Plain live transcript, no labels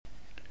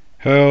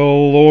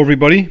Hello,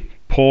 everybody.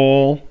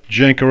 Paul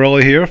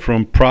Jancarella here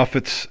from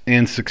Profits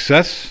and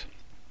Success.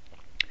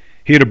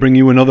 Here to bring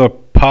you another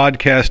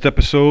podcast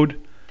episode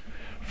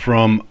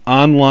from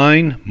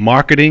Online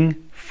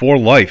Marketing for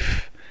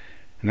Life.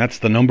 And that's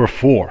the number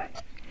 4.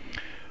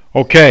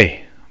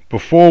 Okay,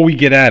 before we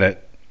get at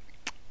it,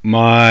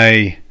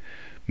 my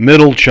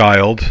middle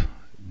child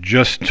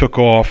just took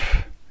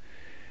off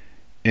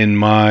in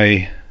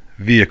my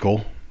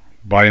vehicle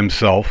by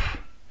himself,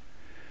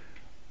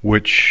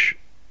 which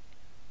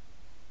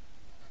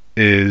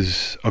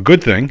is a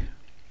good thing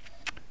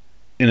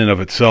in and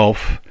of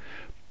itself,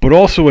 but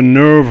also a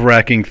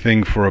nerve-wracking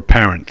thing for a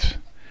parent.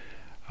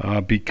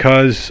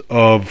 Because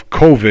of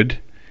COVID,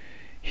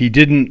 he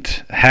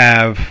didn't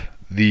have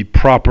the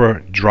proper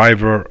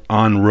driver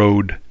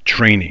on-road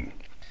training.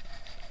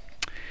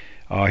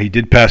 He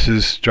did pass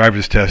his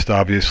driver's test,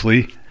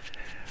 obviously,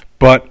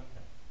 but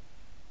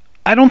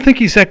I don't think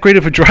he's that great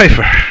of a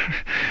driver.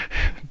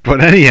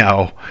 But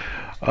anyhow,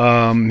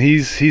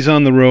 he's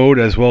on the road,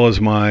 as well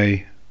as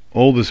my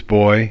oldest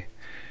boy,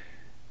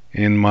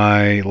 and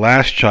my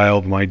last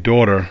child, my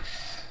daughter.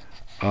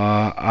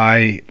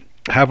 I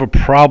have a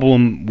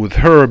problem with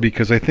her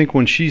because I think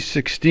when she's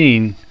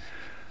 16,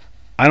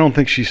 I don't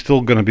think she's still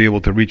going to be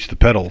able to reach the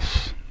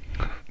pedals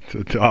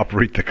to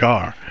operate the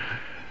car.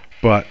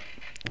 But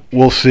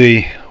we'll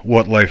see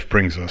what life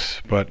brings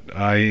us. But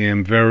I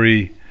am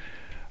very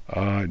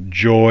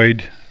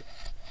joyed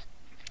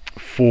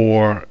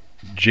for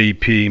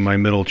JP, my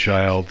middle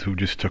child, who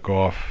just took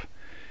off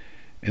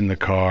in the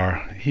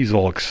car. He's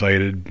all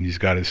excited. He's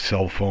got his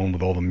cell phone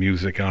with all the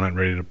music on it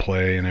ready to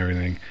play and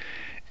everything.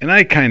 And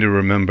I kind of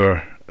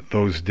remember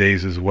those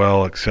days as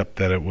well, except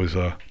that it was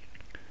a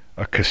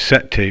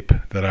cassette tape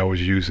that I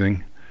was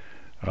using,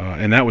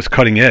 and that was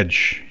cutting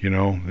edge. You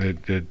know,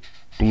 it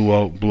blew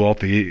out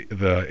the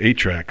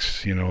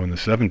 8-tracks, you know, in the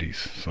 70s.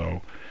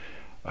 So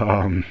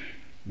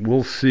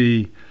we'll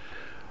see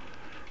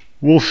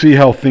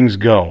how things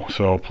go.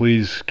 So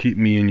please keep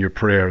me in your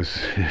prayers,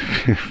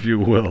 if you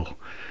will.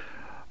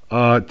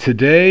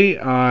 Today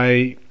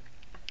I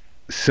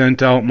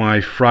sent out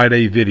my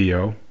Friday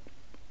video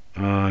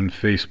on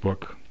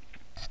Facebook,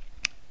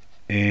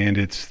 and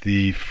it's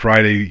the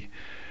Friday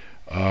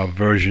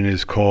version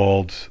is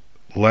called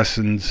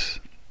Lessons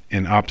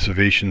and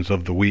Observations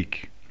of the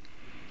Week.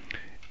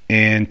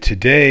 And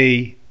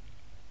today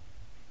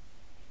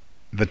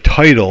the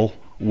title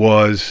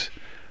was,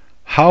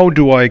 How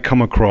do I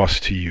come across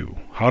to you?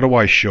 How do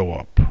I show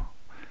up?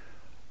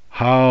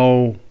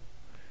 How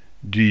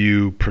do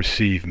you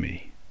perceive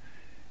me?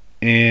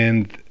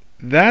 And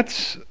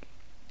that's,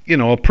 you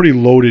know, a pretty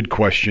loaded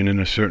question in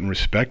a certain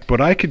respect,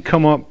 but I can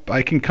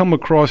come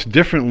across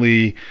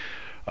differently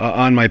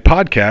on my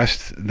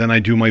podcast than I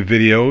do my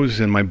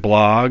videos and my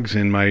blogs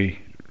and my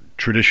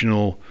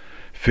traditional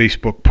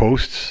Facebook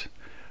posts,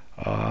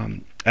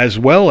 as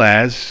well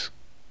as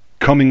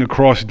coming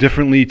across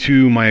differently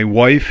to my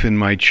wife and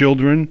my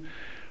children,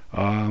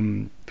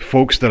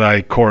 folks that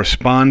I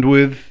correspond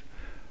with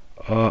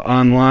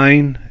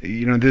online.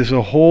 You know, there's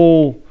a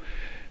whole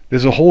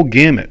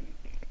gamut,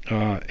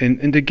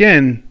 and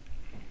again,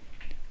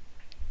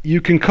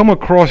 you can come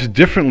across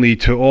differently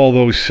to all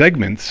those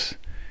segments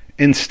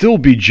and still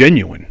be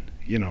genuine.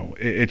 You know,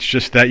 it's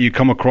just that you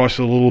come across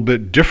a little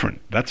bit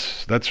different.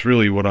 That's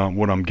really what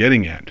I'm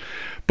getting at.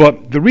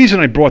 But the reason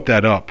I brought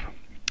that up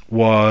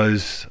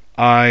was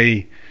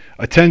I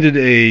attended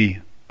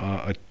a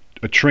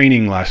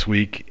training last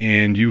week,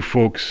 and you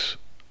folks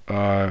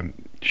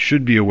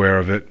should be aware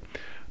of it,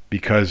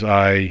 because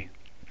I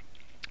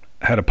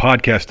had a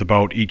podcast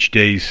about each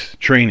day's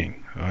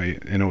training,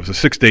 and it was a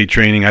 6-day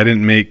training. I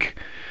didn't make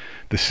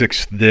the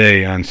 6th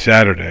day on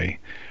Saturday,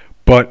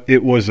 but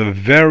it was a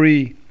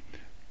very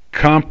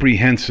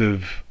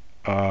comprehensive,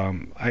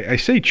 I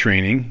say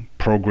training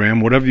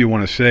program, whatever you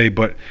want to say,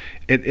 but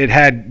it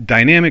had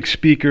dynamic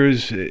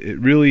speakers. It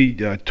really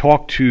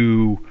talked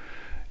to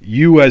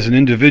you as an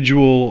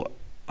individual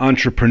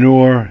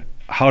entrepreneur,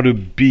 how to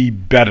be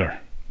better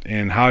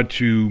and how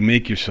to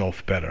make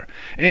yourself better.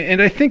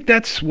 And I think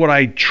that's what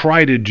I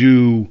try to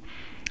do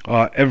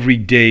every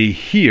day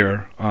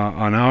here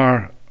on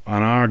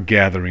our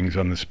gatherings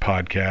on this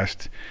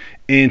podcast,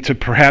 and to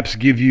perhaps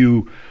give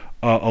you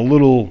a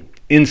little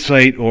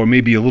insight or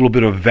maybe a little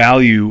bit of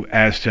value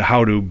as to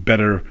how to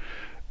better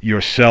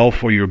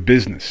yourself or your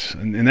business.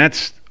 And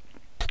that's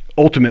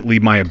ultimately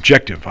my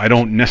objective. I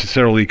don't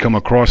necessarily come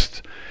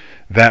across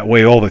that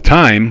way all the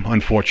time,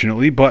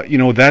 unfortunately, but you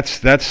know, that's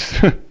that's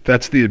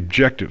the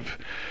objective.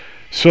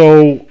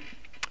 So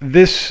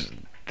this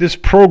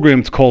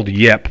program is called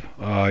YEP,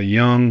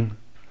 Young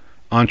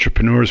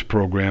Entrepreneurs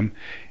Program,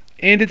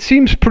 and it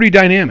seems pretty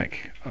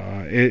dynamic.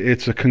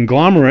 It's a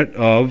conglomerate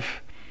of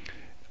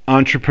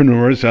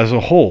entrepreneurs as a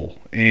whole,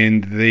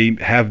 and they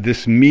have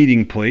this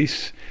meeting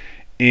place,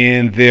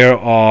 and there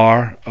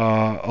are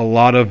a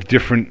lot of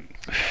different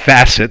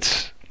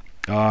facets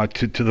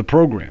to the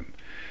program.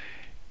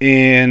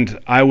 And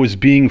I was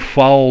being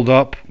followed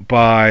up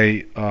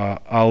by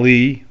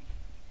Ali,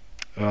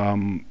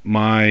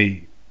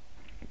 my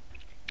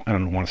I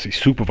don't want to say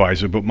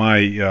supervisor, but my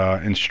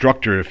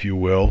instructor, if you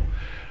will,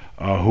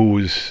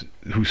 who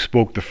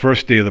spoke the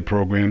first day of the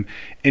program,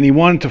 and he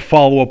wanted to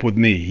follow up with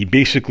me. He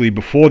basically,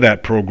 before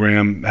that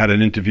program, had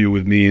an interview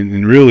with me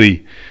and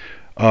really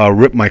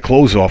ripped my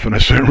clothes off in a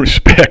certain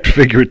respect,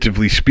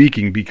 figuratively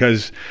speaking,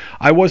 because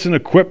I wasn't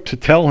equipped to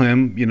tell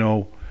him,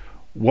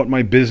 what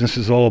my business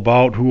is all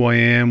about, who I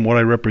am, what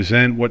I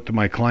represent, what do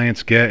my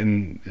clients get,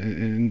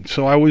 and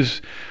so I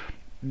was.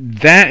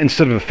 That,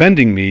 instead of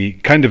offending me,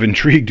 kind of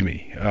intrigued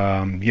me.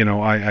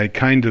 I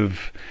kind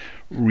of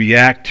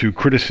react to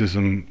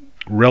criticism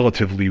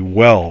relatively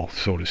well,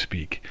 so to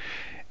speak.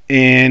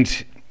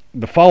 And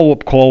the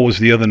follow-up call was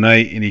the other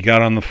night, and he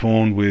got on the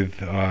phone with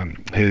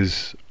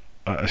his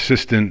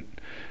assistant,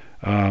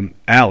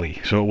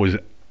 Ali. So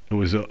it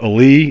was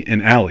Ali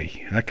and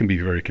Ali. That can be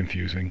very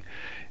confusing.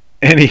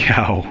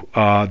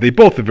 Anyhow, they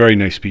both are very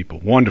nice people,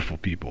 wonderful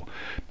people.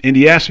 And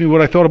he asked me what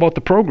I thought about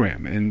the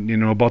program and,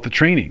 about the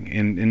training.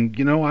 And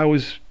I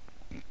was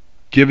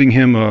giving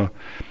him a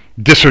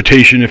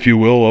dissertation, if you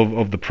will,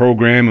 of the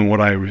program and what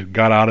I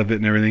got out of it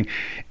and everything.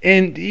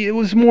 And it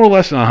was more or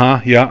less,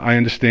 yeah, I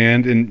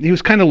understand. And he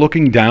was kind of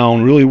looking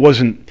down, really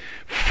wasn't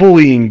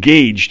fully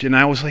engaged. And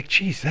I was like,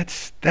 geez,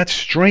 that's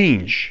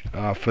strange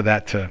for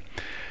that to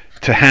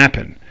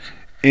happen.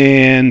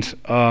 And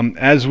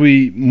as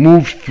we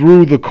moved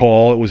through the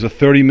call, it was a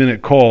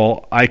 30-minute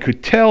call, I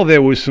could tell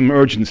there was some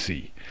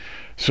urgency.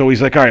 So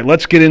he's like, all right,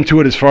 let's get into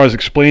it as far as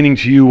explaining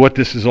to you what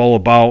this is all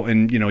about.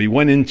 And, he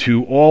went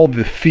into all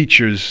the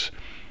features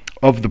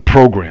of the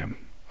program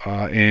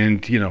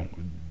and,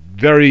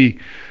 very,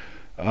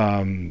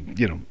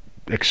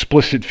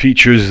 explicit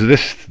features,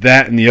 this,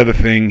 that, and the other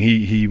thing.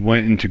 He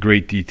went into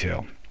great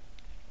detail.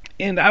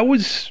 And I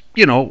was,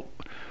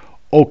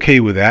 okay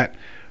with that.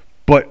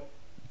 But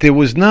there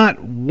was not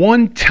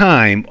one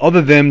time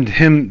other than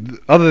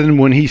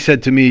when he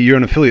said to me, you're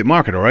an affiliate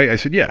marketer, right? I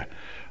said, yeah,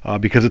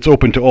 because it's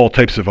open to all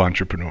types of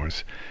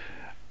entrepreneurs.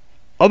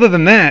 Other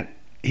than that,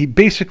 he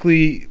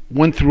basically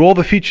went through all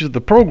the features of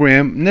the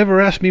program, never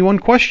asked me one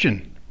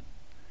question.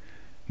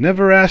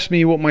 Never asked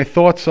me what my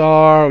thoughts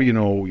are,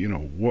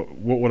 what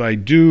would I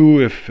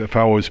do if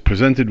I was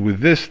presented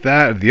with this,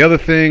 that, or the other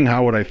thing?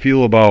 How would I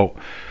feel about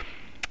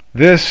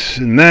this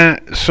and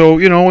that? So,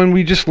 and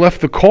we just left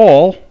the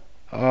call.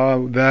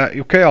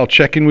 Okay, I'll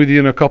check in with you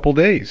in a couple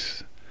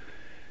days.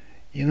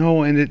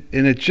 And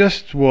it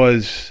just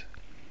was,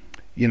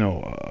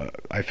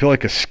 I feel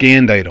like a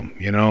scanned item.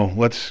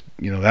 Let's,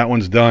 that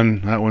one's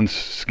done, that one's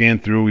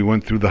scanned through. We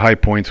went through the high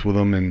points with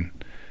them, and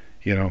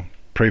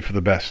pray for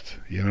the best.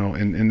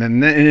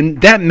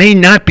 And that may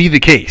not be the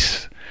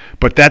case,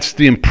 but that's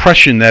the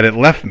impression that it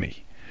left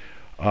me,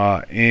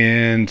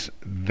 and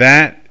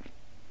that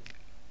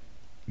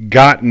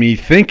got me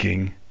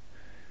thinking.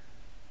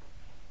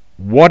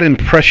 What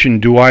impression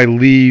do I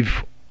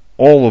leave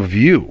all of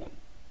you?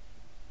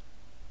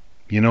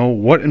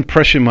 What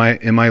impression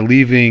am I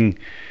leaving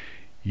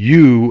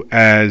you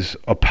as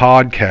a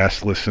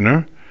podcast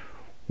listener?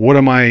 What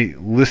am I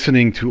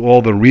listening to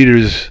all the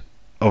readers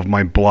of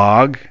my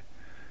blog?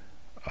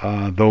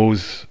 My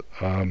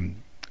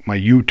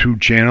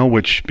YouTube channel,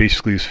 which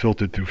basically is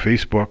filtered through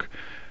Facebook.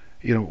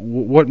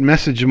 What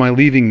message am I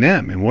leaving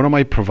them? And what am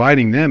I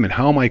providing them? And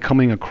how am I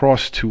coming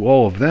across to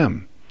all of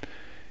them?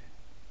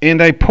 And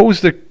I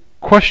posed the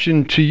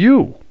question to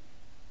you.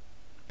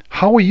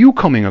 How are you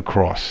coming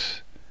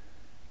across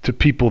to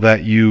people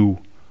that you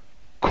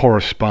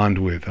correspond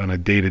with on a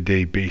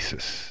day-to-day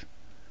basis?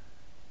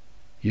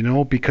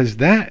 Because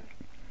that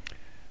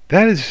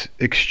is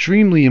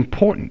extremely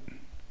important.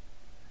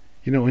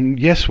 And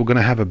yes, we're going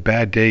to have a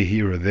bad day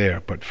here or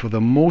there, but for the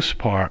most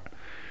part,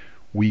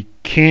 we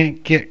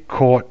can't get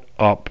caught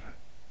up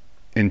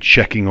in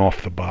checking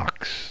off the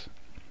box.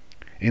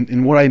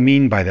 And what I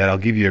mean by that, I'll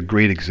give you a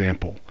great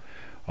example.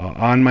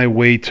 On my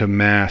way to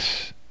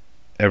Mass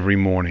every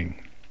morning,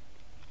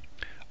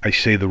 I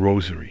say the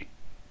rosary.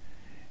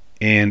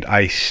 And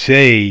I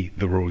say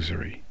the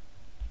rosary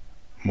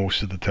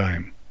most of the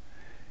time.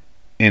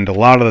 And a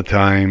lot of the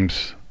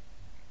times,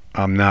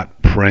 I'm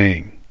not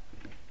praying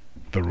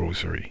the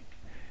rosary.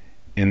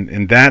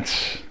 And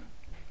that's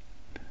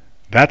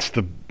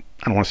the,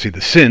 I don't want to say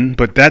the sin,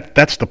 but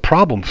that's the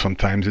problem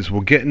sometimes, is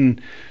we're getting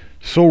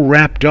so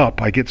wrapped up.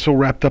 I get so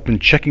wrapped up in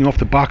checking off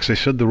the box. I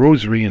said the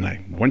rosary, and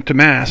I went to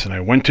Mass, and I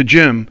went to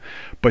gym.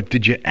 But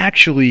did you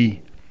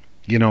actually,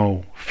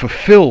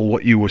 fulfill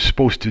what you were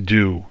supposed to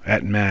do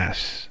at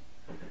Mass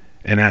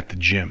and at the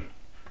gym?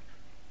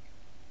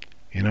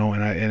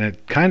 And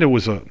it kind of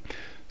was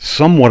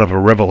somewhat of a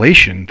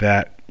revelation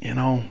that,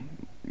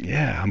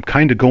 I'm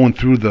kind of going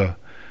through the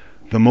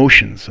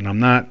motions, and I'm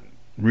not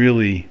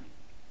really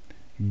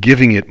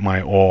giving it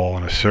my all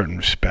in a certain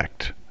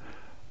respect.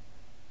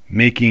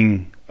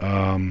 Making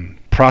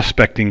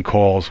prospecting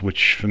calls,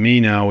 which for me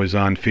now is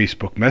on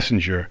Facebook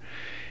Messenger.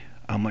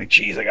 I'm like,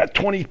 geez, I got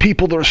 20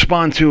 people to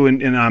respond to,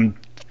 and I'm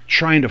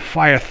trying to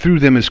fire through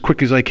them as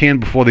quick as I can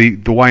before the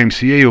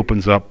YMCA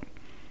opens up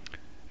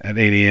at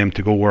 8 a.m.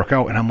 to go work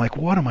out. And I'm like,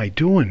 what am I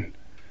doing?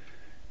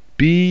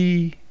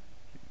 Be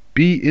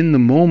in the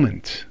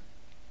moment.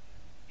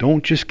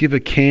 Don't just give a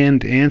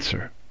canned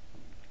answer.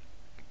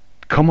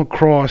 Come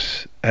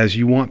across as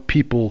you want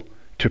people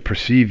to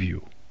perceive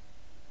you.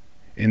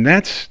 And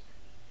that's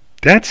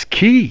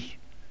key.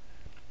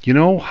 You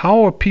know,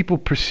 how are people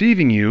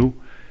perceiving you?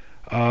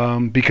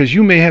 Because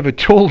you may have a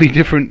totally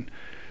different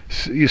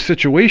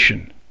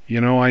situation.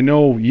 You know, I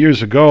know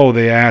years ago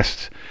they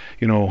asked,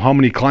 you know, how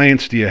many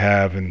clients do you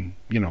have? And,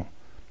 you know,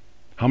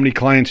 how many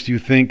clients do you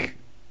think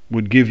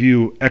would give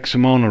you X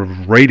amount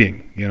of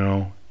rating? You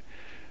know,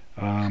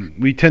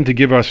 we tend to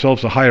give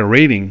ourselves a higher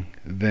rating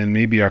than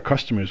maybe our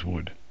customers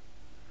would,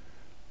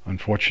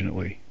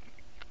 unfortunately.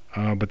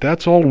 But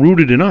that's all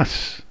rooted in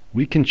us.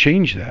 We can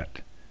change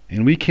that,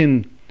 and we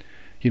can,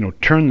 you know,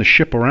 turn the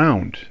ship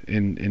around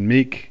and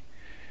make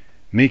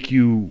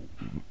you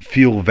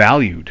feel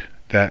valued.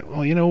 That,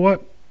 well, you know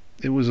what?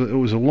 It was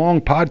a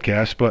long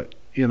podcast, but,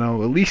 you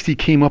know, at least he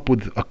came up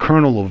with a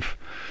kernel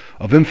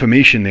of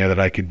information there that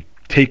I could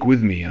take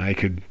with me and I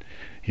could,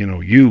 you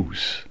know,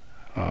 use.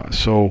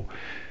 So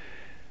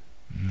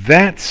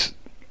that's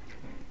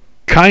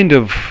kind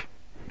of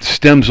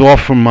stems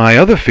off from my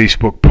other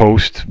Facebook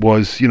post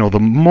was, you know, the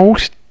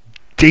most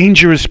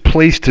dangerous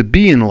place to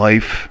be in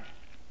life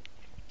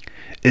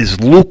is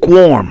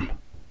lukewarm.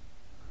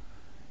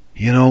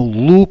 You know,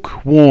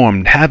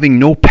 lukewarm, having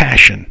no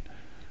passion.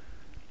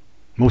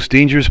 Most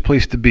dangerous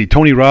place to be.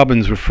 Tony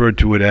Robbins referred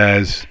to it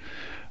as,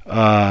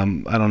 I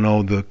don't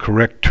know the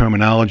correct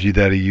terminology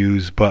that he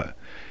used, but,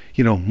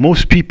 you know,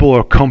 most people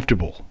are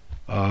comfortable.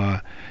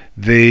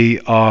 They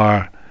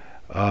are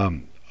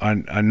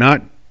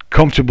not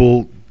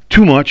comfortable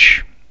too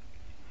much,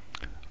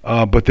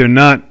 but they're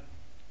not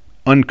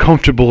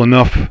uncomfortable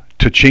enough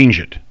to change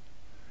it.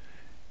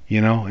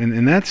 You know,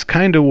 and that's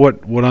kind of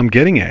what I'm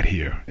getting at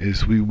here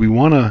is we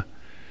wanna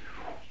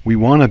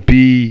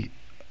be,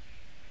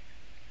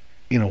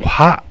 you know,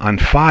 hot on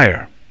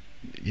fire,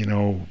 you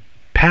know,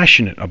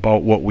 passionate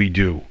about what we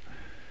do,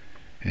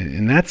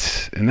 and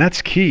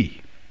that's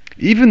key.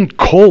 Even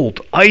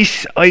cold,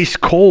 ice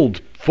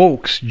cold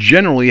folks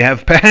generally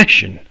have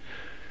passion.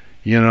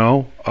 You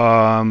know,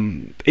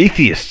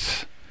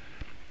 atheists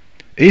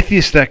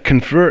that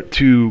convert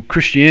to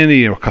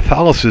Christianity or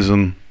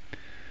Catholicism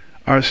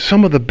are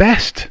some of the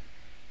best,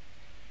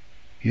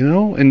 you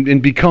know,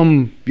 and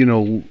become, you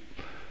know,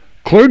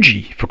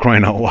 clergy, for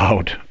crying out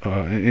loud,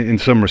 in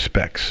some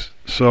respects.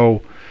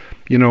 So,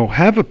 you know,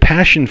 have a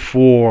passion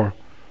for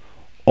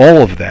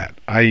all of that.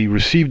 I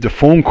received a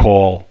phone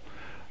call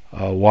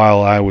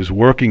while I was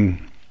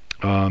working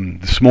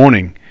this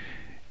morning,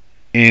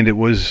 and it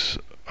was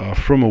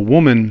from a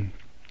woman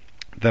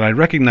that I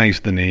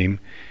recognized the name,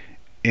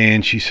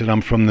 and she said,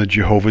 I'm from the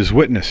Jehovah's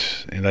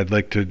Witness, and I'd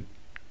like to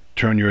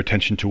turn your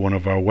attention to one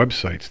of our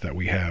websites that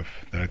we have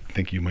that I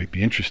think you might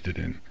be interested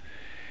in.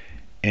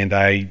 And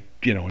I,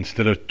 you know,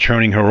 instead of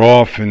turning her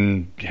off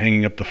and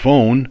hanging up the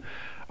phone,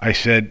 I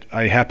said,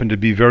 I happen to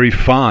be very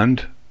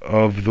fond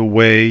of the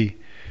way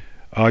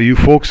you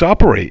folks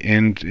operate,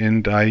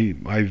 and I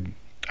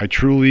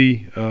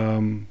truly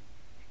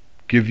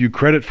give you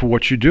credit for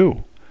what you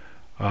do.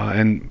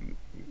 And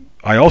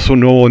I also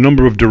know a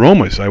number of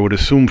Doromas. I would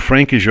assume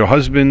Frank is your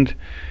husband,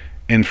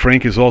 and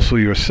Frank is also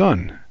your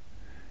son.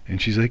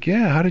 And she's like,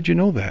 yeah, how did you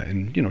know that?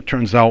 And, you know,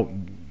 turns out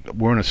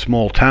we're in a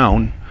small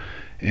town,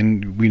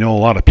 and we know a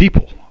lot of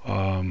people.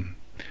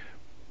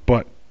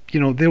 But, you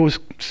know, there was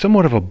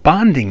somewhat of a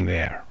bonding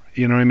there.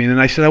 You know what I mean?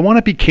 And I said, I want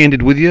to be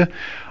candid with you.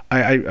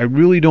 I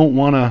really don't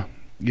want to,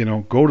 you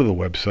know, go to the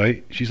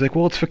website. She's like,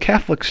 well, it's for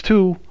Catholics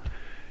too.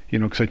 You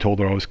know, because I told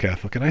her I was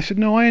Catholic. And I said,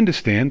 no, I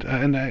understand.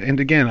 And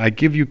again, I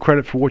give you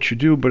credit for what you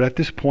do, but at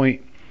this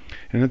point,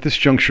 and at this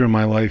juncture in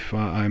my life,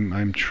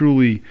 I'm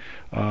truly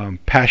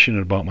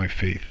passionate about my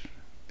faith.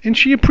 And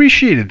she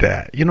appreciated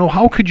that. You know,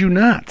 how could you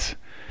not?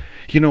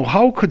 You know,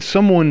 how could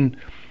someone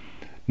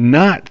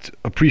not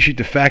appreciate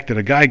the fact that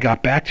a guy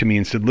got back to me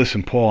and said,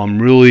 listen, Paul,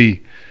 I'm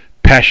really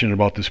passionate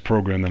about this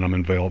program that I'm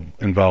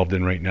involved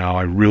in right now.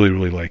 I really,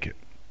 really like it.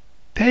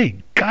 Hey,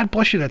 God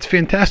bless you. That's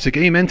fantastic.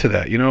 Amen to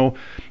that. You know,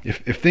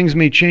 if things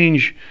may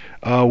change,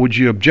 would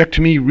you object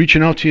to me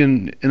reaching out to you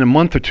in a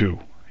month or two?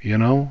 You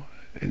know,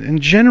 and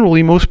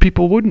generally most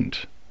people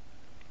wouldn't.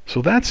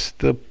 So that's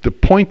the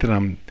point that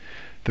I'm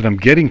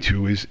getting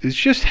to is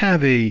just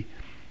have a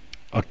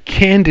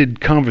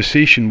candid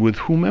conversation with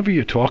whomever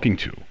you're talking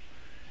to,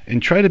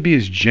 and try to be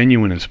as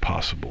genuine as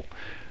possible,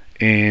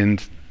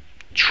 and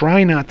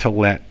try not to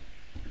let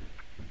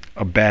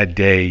a bad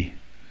day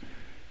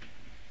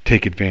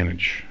take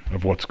advantage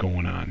of what's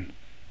going on,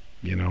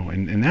 you know,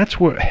 and that's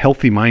where a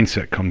healthy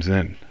mindset comes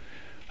in.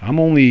 I'm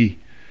only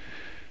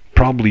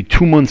probably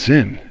 2 months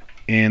in,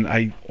 and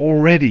I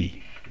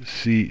already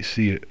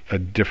see a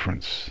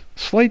difference,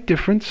 slight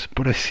difference,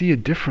 but I see a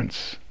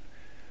difference,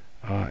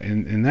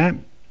 and that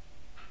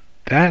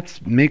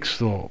makes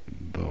the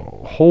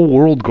whole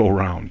world go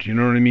round. You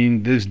know what I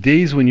mean? There's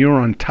days when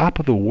you're on top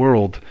of the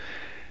world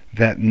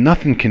that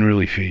nothing can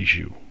really faze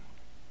you.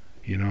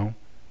 You know,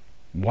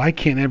 why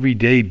can't every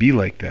day be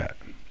like that?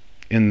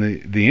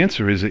 And the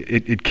answer is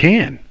it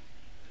can.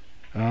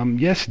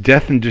 Yes,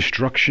 death and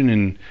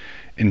destruction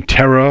and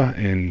terror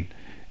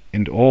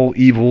and all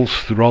evils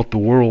throughout the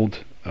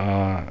world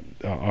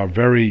are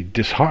very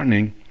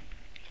disheartening.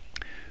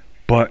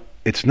 But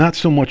it's not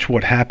so much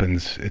what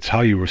happens; it's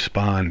how you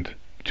respond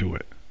to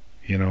it.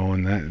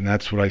 And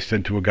that's what I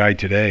said to a guy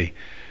today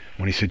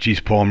when he said, "Geez,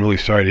 Paul, I'm really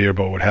sorry to hear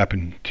about what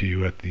happened to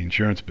you at the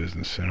insurance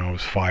business. And I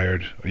was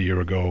fired a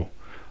year ago,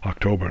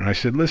 October." And I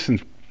said,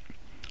 "Listen,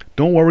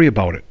 don't worry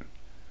about it.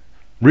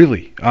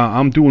 Really,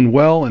 I'm doing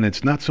well, and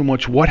it's not so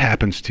much what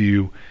happens to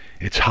you,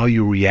 it's how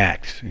you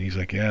react." And he's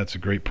like, "Yeah, that's a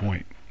great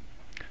point."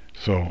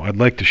 So I'd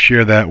like to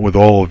share that with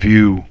all of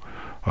you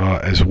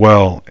as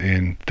well.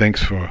 And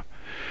thanks for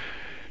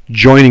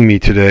joining me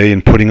today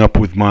and putting up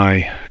with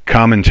my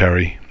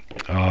commentary.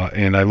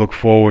 And I look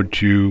forward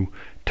to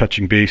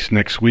touching base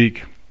next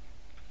week.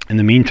 In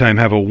the meantime,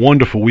 have a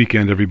wonderful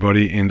weekend,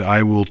 everybody, and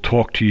I will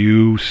talk to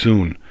you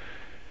soon.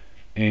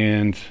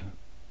 And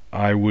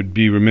I would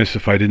be remiss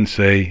if I didn't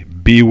say,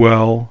 be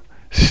well,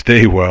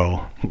 stay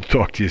well. We'll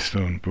talk to you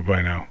soon.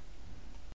 Bye-bye now.